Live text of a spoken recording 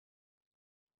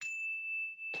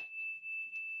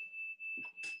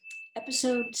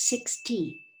Episode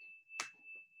 16,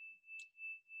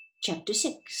 Chapter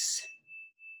 6.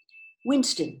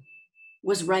 Winston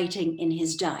was writing in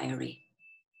his diary.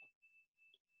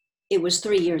 It was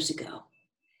 3 years ago.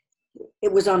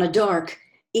 It was on a dark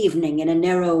evening in a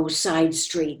narrow side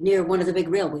street near one of the big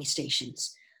railway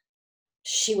stations.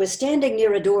 She was standing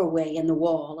near a doorway in the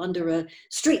wall under a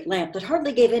street lamp that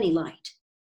hardly gave any light.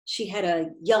 She had a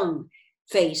young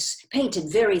face,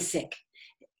 painted very thick.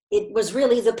 It was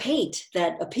really the paint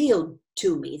that appealed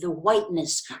to me, the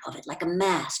whiteness of it, like a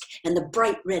mask, and the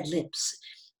bright red lips.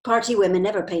 Party women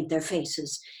never paint their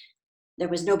faces. There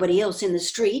was nobody else in the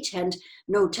street and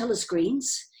no telescreens.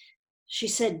 She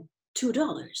said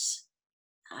 $2.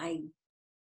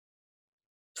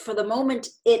 For the moment,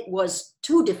 it was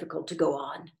too difficult to go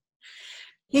on.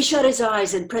 He shut his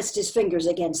eyes and pressed his fingers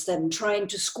against them, trying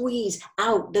to squeeze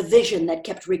out the vision that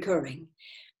kept recurring.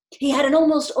 He had an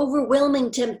almost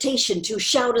overwhelming temptation to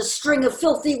shout a string of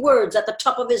filthy words at the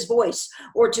top of his voice,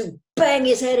 or to bang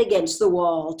his head against the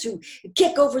wall, to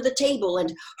kick over the table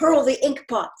and hurl the ink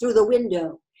pot through the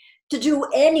window, to do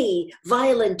any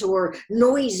violent or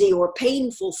noisy or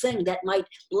painful thing that might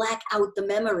black out the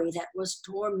memory that was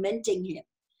tormenting him.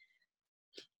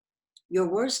 Your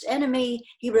worst enemy,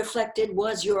 he reflected,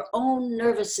 was your own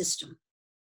nervous system.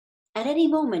 At any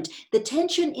moment, the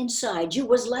tension inside you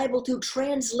was liable to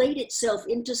translate itself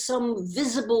into some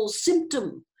visible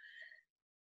symptom.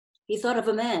 He thought of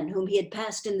a man whom he had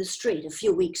passed in the street a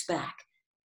few weeks back.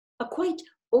 A quite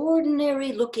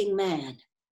ordinary-looking man,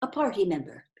 a party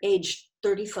member, aged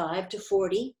 35 to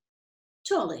 40,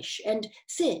 tallish and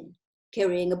thin,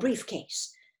 carrying a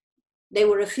briefcase. They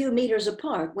were a few meters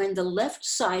apart when the left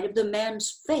side of the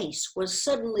man's face was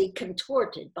suddenly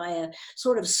contorted by a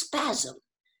sort of spasm.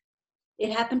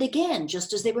 It happened again,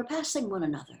 just as they were passing one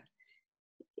another.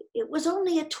 It was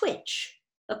only a twitch,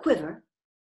 a quiver,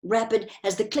 rapid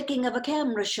as the clicking of a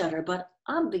camera shutter, but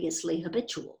obviously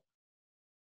habitual.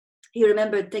 He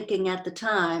remembered thinking at the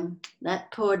time,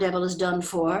 that poor devil is done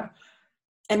for.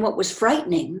 And what was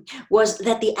frightening was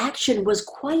that the action was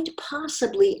quite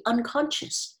possibly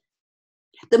unconscious.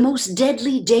 The most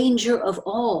deadly danger of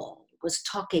all was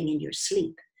talking in your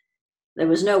sleep. There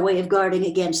was no way of guarding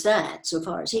against that, so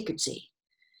far as he could see.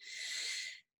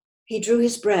 He drew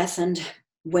his breath and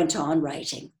went on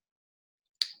writing.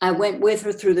 I went with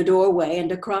her through the doorway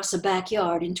and across a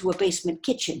backyard into a basement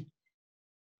kitchen.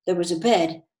 There was a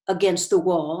bed against the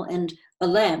wall and a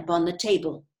lamp on the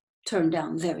table, turned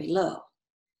down very low.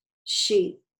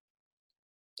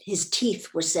 His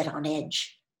teeth were set on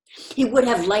edge. He would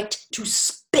have liked to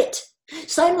spit.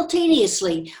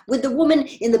 Simultaneously, with the woman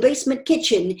in the basement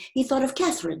kitchen, he thought of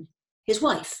Catherine, his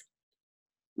wife.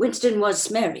 Winston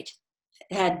was married.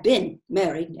 Had been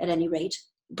married, at any rate.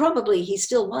 Probably he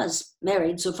still was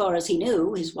married, so far as he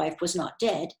knew. His wife was not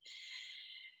dead.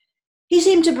 He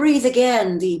seemed to breathe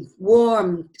again the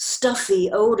warm, stuffy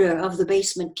odor of the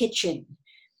basement kitchen,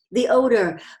 the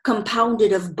odor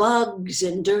compounded of bugs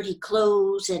and dirty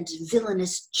clothes and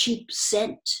villainous cheap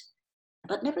scent,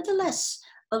 but nevertheless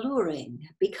alluring,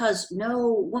 because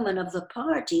no woman of the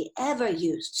party ever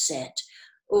used scent,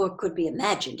 or could be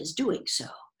imagined as doing so.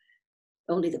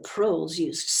 Only the proles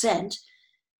used scent.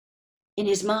 In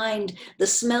his mind, the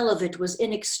smell of it was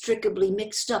inextricably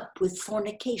mixed up with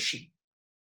fornication.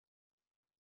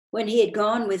 When he had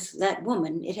gone with that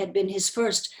woman, it had been his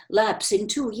first lapse in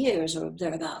 2 years or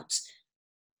thereabouts.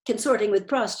 Consorting with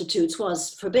prostitutes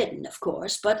was forbidden, of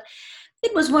course, but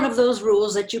it was one of those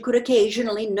rules that you could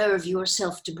occasionally nerve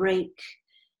yourself to break.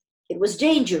 It was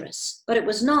dangerous, but it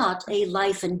was not a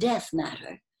life and death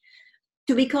matter.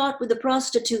 To be caught with a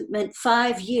prostitute meant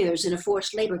 5 years in a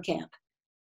forced labor camp,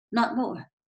 not more,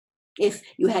 if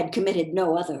you had committed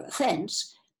no other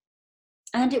offense.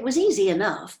 And it was easy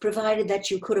enough, provided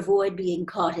that you could avoid being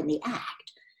caught in the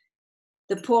act.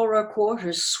 The poorer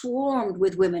quarters swarmed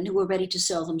with women who were ready to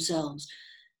sell themselves.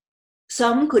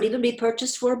 Some could even be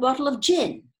purchased for a bottle of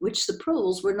gin, which the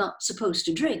proles were not supposed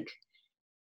to drink.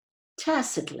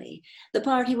 Tacitly, the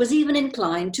party was even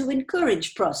inclined to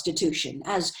encourage prostitution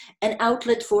as an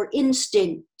outlet for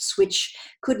instincts which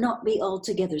could not be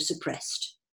altogether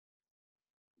suppressed.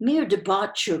 Mere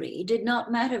debauchery did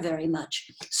not matter very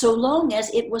much, so long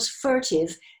as it was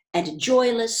furtive and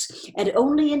joyless and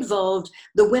only involved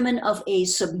the women of a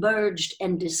submerged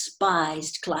and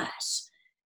despised class.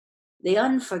 The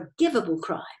unforgivable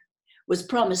crime was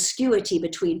promiscuity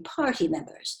between party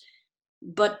members.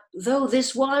 But though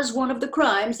this was one of the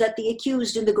crimes that the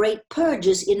accused in the great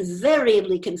purges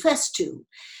invariably confessed to,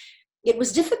 it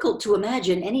was difficult to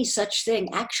imagine any such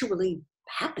thing actually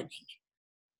happening.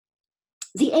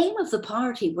 The aim of the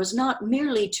party was not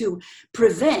merely to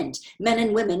prevent men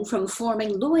and women from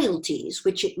forming loyalties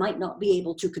which it might not be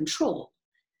able to control.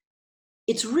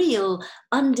 Its real,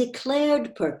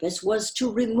 undeclared purpose was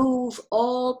to remove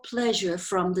all pleasure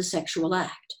from the sexual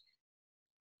act.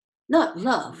 Not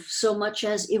love so much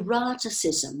as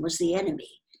eroticism was the enemy,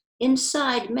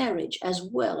 inside marriage as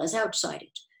well as outside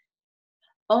it.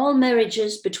 All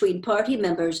marriages between party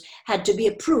members had to be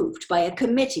approved by a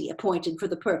committee appointed for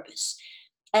the purpose.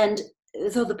 And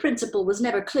though the principle was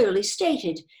never clearly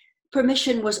stated,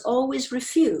 permission was always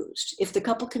refused if the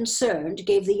couple concerned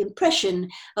gave the impression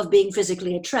of being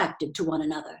physically attracted to one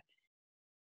another.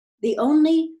 The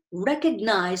only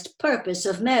recognized purpose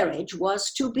of marriage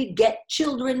was to beget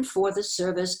children for the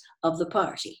service of the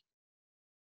party.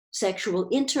 Sexual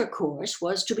intercourse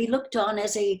was to be looked on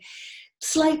as a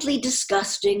slightly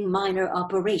disgusting minor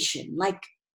operation, like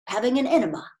having an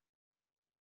enema.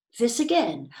 This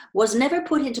again was never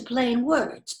put into plain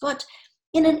words, but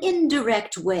in an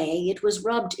indirect way it was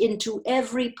rubbed into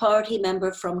every party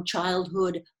member from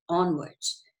childhood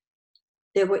onwards.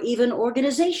 There were even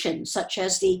organizations such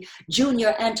as the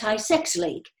Junior Anti-Sex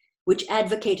League, which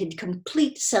advocated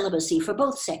complete celibacy for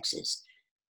both sexes.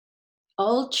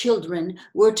 All children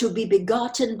were to be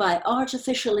begotten by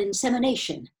artificial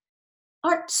insemination,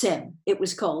 ARTSEM it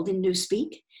was called in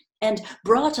Newspeak, and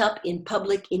brought up in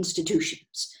public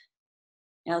institutions.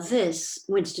 Now this,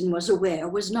 Winston was aware,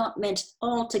 was not meant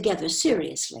altogether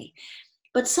seriously,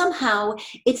 but somehow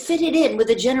it fitted in with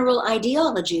the general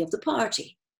ideology of the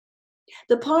party.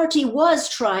 The party was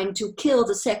trying to kill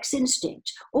the sex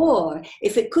instinct, or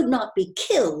if it could not be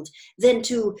killed, then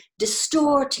to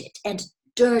distort it and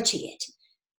dirty it.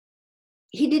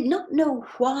 He did not know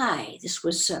why this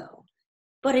was so,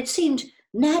 but it seemed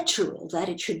natural that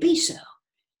it should be so.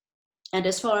 And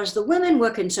as far as the women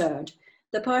were concerned,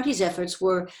 the party's efforts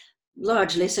were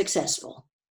largely successful.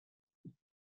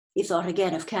 He thought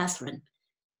again of Catherine.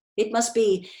 It must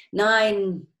be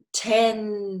 9,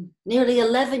 10, nearly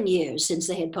 11 years since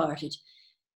they had parted.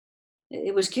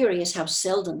 It was curious how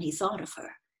seldom he thought of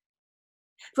her.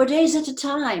 For days at a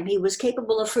time, he was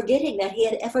capable of forgetting that he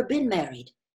had ever been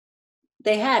married.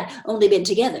 They had only been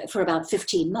together for about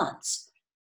 15 months.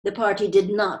 The party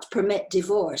did not permit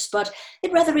divorce, but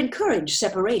it rather encouraged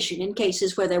separation in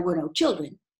cases where there were no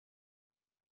children.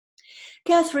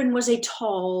 Catherine was a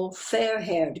tall,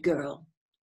 fair-haired girl,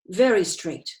 very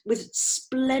straight, with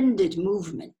splendid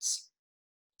movements.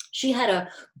 She had a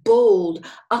bold,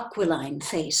 aquiline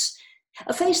face,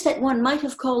 a face that one might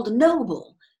have called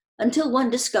noble, until one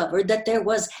discovered that there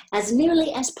was, as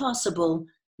nearly as possible,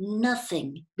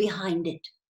 nothing behind it.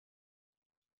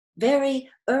 Very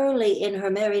early in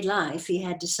her married life, he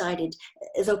had decided,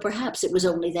 though perhaps it was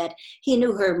only that he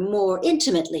knew her more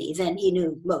intimately than he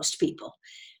knew most people,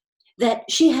 that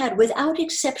she had, without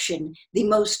exception, the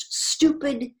most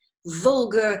stupid,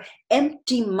 vulgar,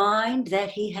 empty mind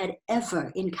that he had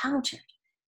ever encountered.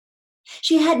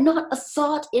 She had not a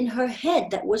thought in her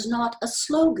head that was not a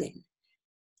slogan.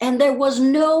 And there was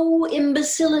no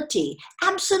imbecility,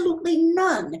 absolutely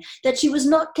none, that she was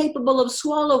not capable of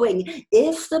swallowing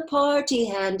if the party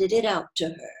handed it out to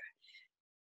her.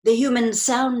 The human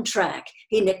soundtrack,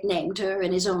 he nicknamed her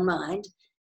in his own mind.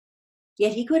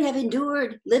 Yet he could have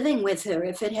endured living with her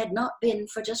if it had not been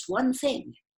for just one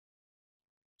thing: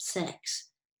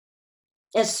 sex.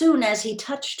 As soon as he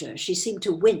touched her, she seemed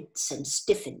to wince and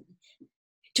stiffen.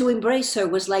 To embrace her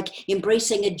was like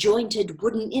embracing a jointed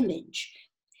wooden image.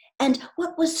 And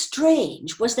what was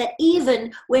strange was that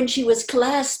even when she was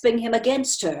clasping him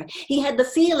against her, he had the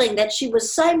feeling that she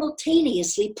was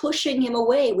simultaneously pushing him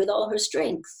away with all her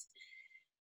strength.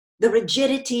 The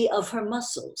rigidity of her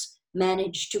muscles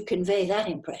managed to convey that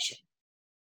impression.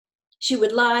 She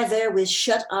would lie there with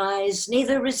shut eyes,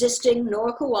 neither resisting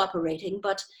nor cooperating,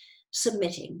 but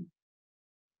submitting.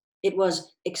 It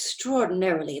was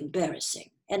extraordinarily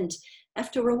embarrassing, and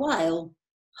after a while,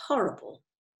 horrible.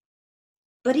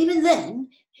 But even then,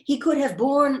 he could have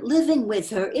borne living with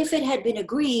her if it had been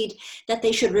agreed that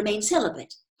they should remain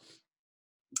celibate.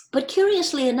 But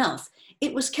curiously enough,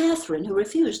 it was Catherine who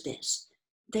refused this.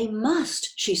 They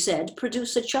must, she said,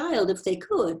 produce a child if they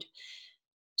could.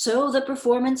 So the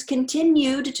performance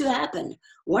continued to happen,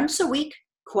 once a week,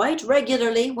 quite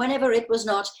regularly, whenever it was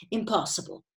not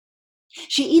impossible.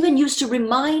 She even used to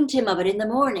remind him of it in the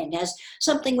morning as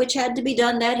something which had to be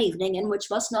done that evening and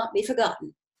which must not be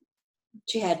forgotten.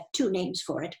 She had 2 names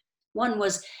for it. One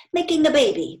was making the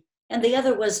baby, and the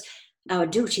other was our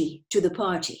duty to the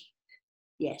party.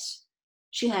 Yes,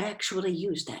 she had actually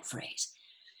used that phrase.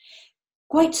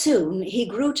 Quite soon, he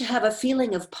grew to have a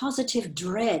feeling of positive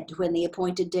dread when the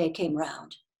appointed day came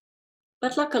round.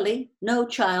 But luckily, no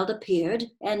child appeared,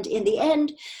 and in the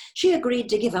end, she agreed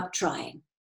to give up trying.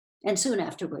 And soon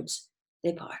afterwards,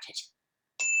 they parted.